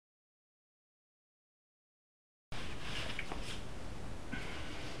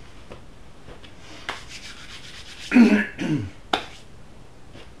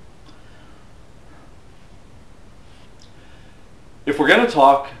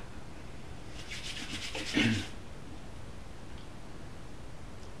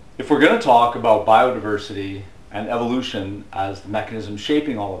to talk about biodiversity and evolution as the mechanism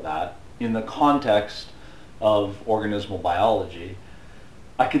shaping all of that in the context of organismal biology,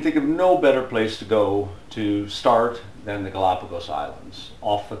 I can think of no better place to go to start than the Galapagos Islands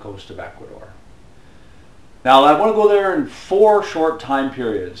off the coast of Ecuador. Now, I want to go there in 4 short time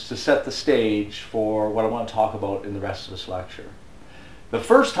periods to set the stage for what I want to talk about in the rest of this lecture. The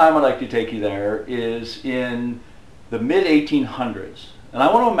first time I'd like to take you there is in the mid-1800s. And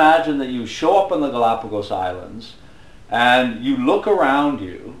I want to imagine that you show up on the Galapagos Islands and you look around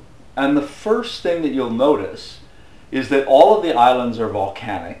you, and the first thing that you'll notice is that all of the islands are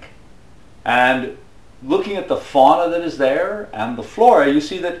volcanic. And looking at the fauna that is there and the flora, you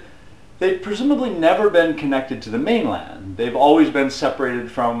see that they've presumably never been connected to the mainland. They've always been separated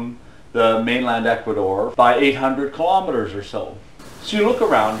from the mainland Ecuador by 800 kilometers or so. So you look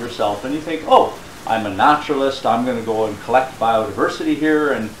around yourself and you think, oh, I'm a naturalist, I'm going to go and collect biodiversity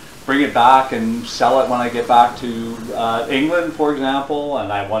here and bring it back and sell it when I get back to England, for example,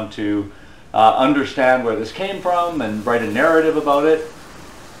 and I want to understand where this came from and write a narrative about it.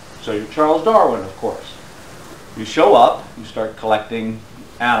 So you're Charles Darwin, of course. You show up, you start collecting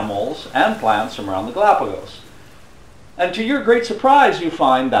animals and plants from around the Galapagos. And to your great surprise, you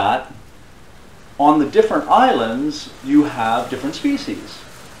find that on the different islands, you have different species,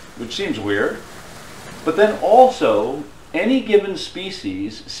 which seems weird. But then also, any given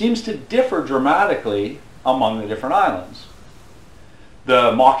species seems to differ dramatically among the different islands.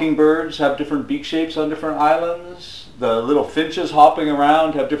 The mockingbirds have different beak shapes on different islands. The little finches hopping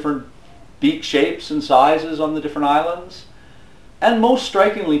around have different beak shapes and sizes on the different islands. And most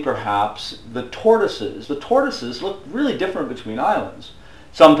strikingly, perhaps, the tortoises. The tortoises look really different between islands.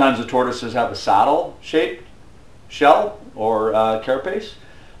 Sometimes the tortoises have a saddle-shaped shell or carapace.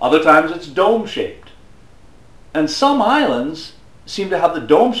 Other times it's dome-shaped. And some islands seem to have the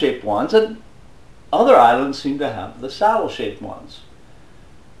dome-shaped ones, and other islands seem to have the saddle-shaped ones.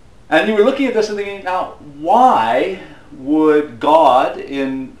 And you were looking at this and thinking, now, why would God,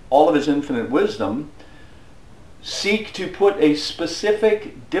 in all of his infinite wisdom, seek to put a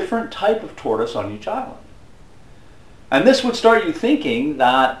specific, different type of tortoise on each island? And this would start you thinking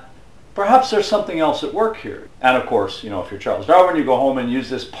that perhaps there's something else at work here. And of course, you know, if you're Charles Darwin, you go home and use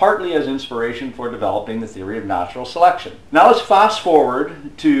this partly as inspiration for developing the theory of natural selection. Now let's fast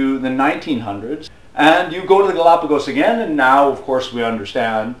forward to the 1900s, and you go to the Galapagos again, and now, of course, we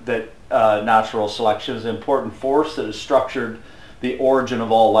understand that natural selection is an important force that has structured the origin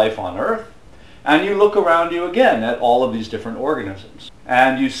of all life on Earth. And you look around you again at all of these different organisms.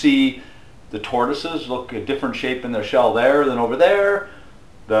 And you see the tortoises look a different shape in their shell there than over there.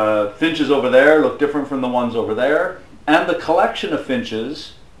 The finches over there look different from the ones over there. And the collection of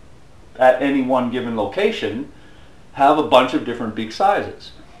finches at any one given location have a bunch of different beak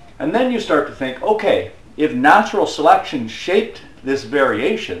sizes. And then you start to think, okay, if natural selection shaped this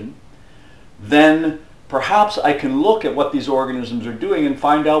variation, then perhaps I can look at what these organisms are doing and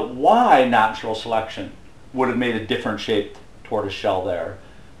find out why natural selection would have made a different shaped tortoise shell there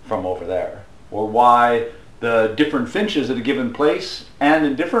from over there, or why the different finches at a given place and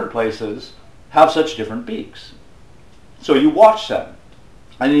in different places have such different beaks. So you watch them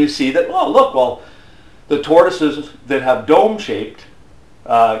and you see that, oh look, well, the tortoises that have dome-shaped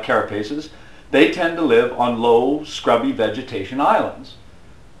carapaces, they tend to live on low, scrubby vegetation islands.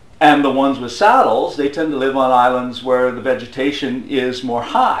 And the ones with saddles, they tend to live on islands where the vegetation is more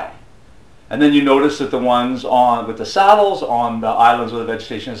high. And then you notice that the ones with the saddles on the islands where the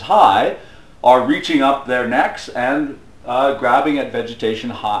vegetation is high are reaching up their necks and grabbing at vegetation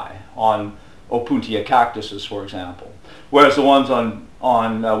high on Opuntia cactuses, for example. Whereas the ones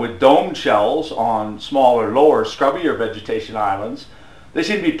with domed shells on smaller, lower, scrubbier vegetation islands, they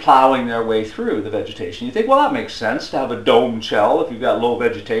seem to be plowing their way through the vegetation. You think, well, that makes sense to have a domed shell if you've got low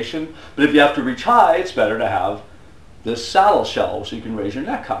vegetation, but if you have to reach high, it's better to have this saddle shell so you can raise your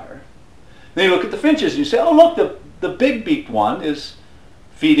neck higher. Then you look at the finches and you say, oh look, the big-beaked one is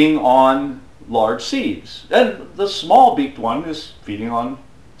feeding on large seeds, and the small-beaked one is feeding on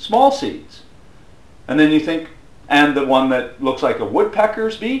small seeds. And then you think, and the one that looks like a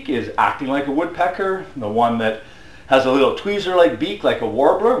woodpecker's beak is acting like a woodpecker. The one that has a little tweezer-like beak like a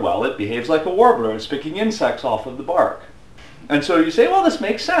warbler, well, it behaves like a warbler. It's picking insects off of the bark. And so you say, well, this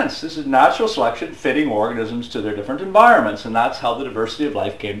makes sense. This is natural selection fitting organisms to their different environments, and that's how the diversity of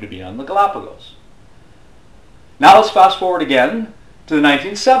life came to be on the Galapagos. Now let's fast forward again to the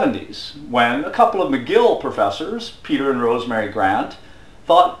 1970s, when a couple of McGill professors, Peter and Rosemary Grant,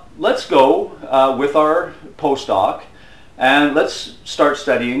 thought, let's go with our postdoc and let's start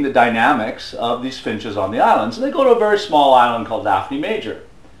studying the dynamics of these finches on the islands. And they go to a very small island called Daphne Major.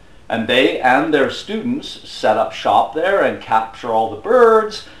 And they and their students set up shop there and capture all the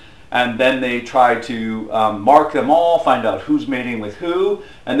birds. And then they try to mark them all, find out who's mating with who,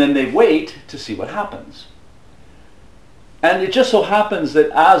 and then they wait to see what happens. And it just so happens that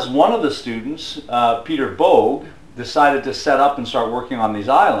as one of the students, Peter Bogue, decided to set up and start working on these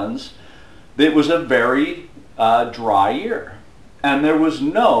islands, it was a very dry year. And there was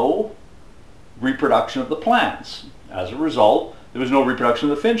no reproduction of the plants. As a result, there was no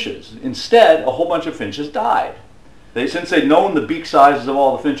reproduction of the finches. Instead, a whole bunch of finches died. Since they'd known the beak sizes of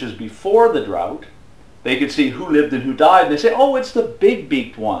all the finches before the drought, they could see who lived and who died. And they say, oh, it's the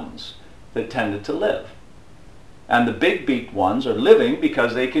big-beaked ones that tended to live. And the big-beaked ones are living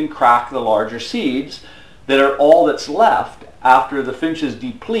because they can crack the larger seeds that are all that's left after the finches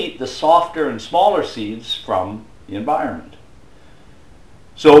deplete the softer and smaller seeds from the environment.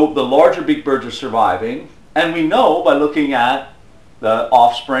 So the larger beaked birds are surviving, and we know by looking at the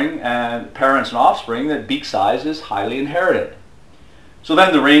offspring and parents and offspring that beak size is highly inherited. So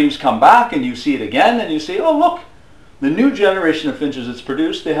then the rains come back and you see it again and you see, oh look, the new generation of finches that's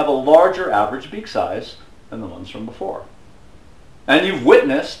produced, they have a larger average beak size than the ones from before. And you've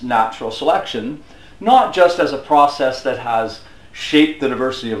witnessed natural selection, not just as a process that has shaped the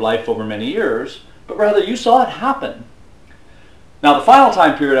diversity of life over many years, but rather you saw it happen. Now the final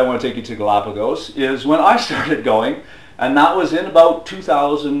time period I want to take you to Galapagos is when I started going, and that was in about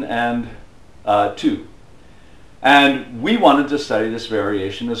 2002. And we wanted to study this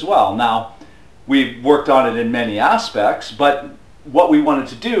variation as well. Now, we've worked on it in many aspects, but what we wanted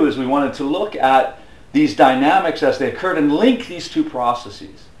to do is we wanted to look at these dynamics as they occurred and link these two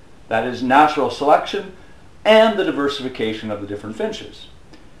processes. That is natural selection and the diversification of the different finches.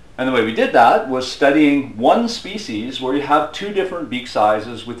 And the way we did that was studying one species where you have two different beak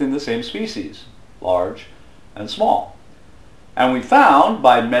sizes within the same species, large and small. And we found,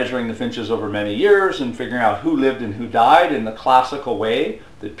 by measuring the finches over many years and figuring out who lived and who died in the classical way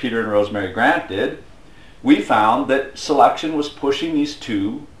that Peter and Rosemary Grant did, we found that selection was pushing these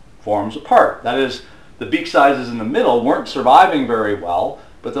two forms apart. That is, the beak sizes in the middle weren't surviving very well,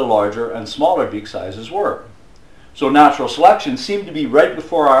 but the larger and smaller beak sizes were. So natural selection seemed to be right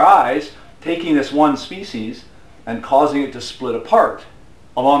before our eyes, taking this one species and causing it to split apart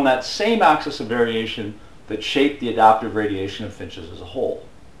along that same axis of variation that shaped the adaptive radiation of finches as a whole.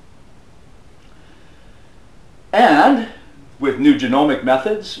 And with new genomic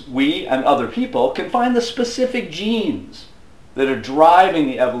methods, we and other people can find the specific genes that are driving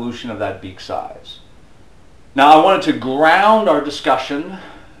the evolution of that beak size. Now, I wanted to ground our discussion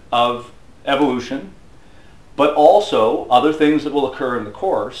of evolution, but also other things that will occur in the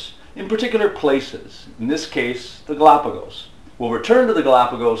course, in particular places, in this case, the Galapagos. We'll return to the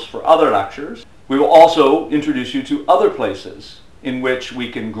Galapagos for other lectures. We will also introduce you to other places in which we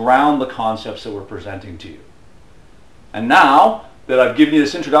can ground the concepts that we're presenting to you. And now that I've given you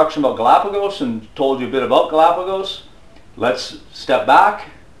this introduction about Galapagos and told you a bit about Galapagos, let's step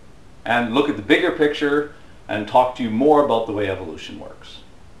back and look at the bigger picture and talk to you more about the way evolution works.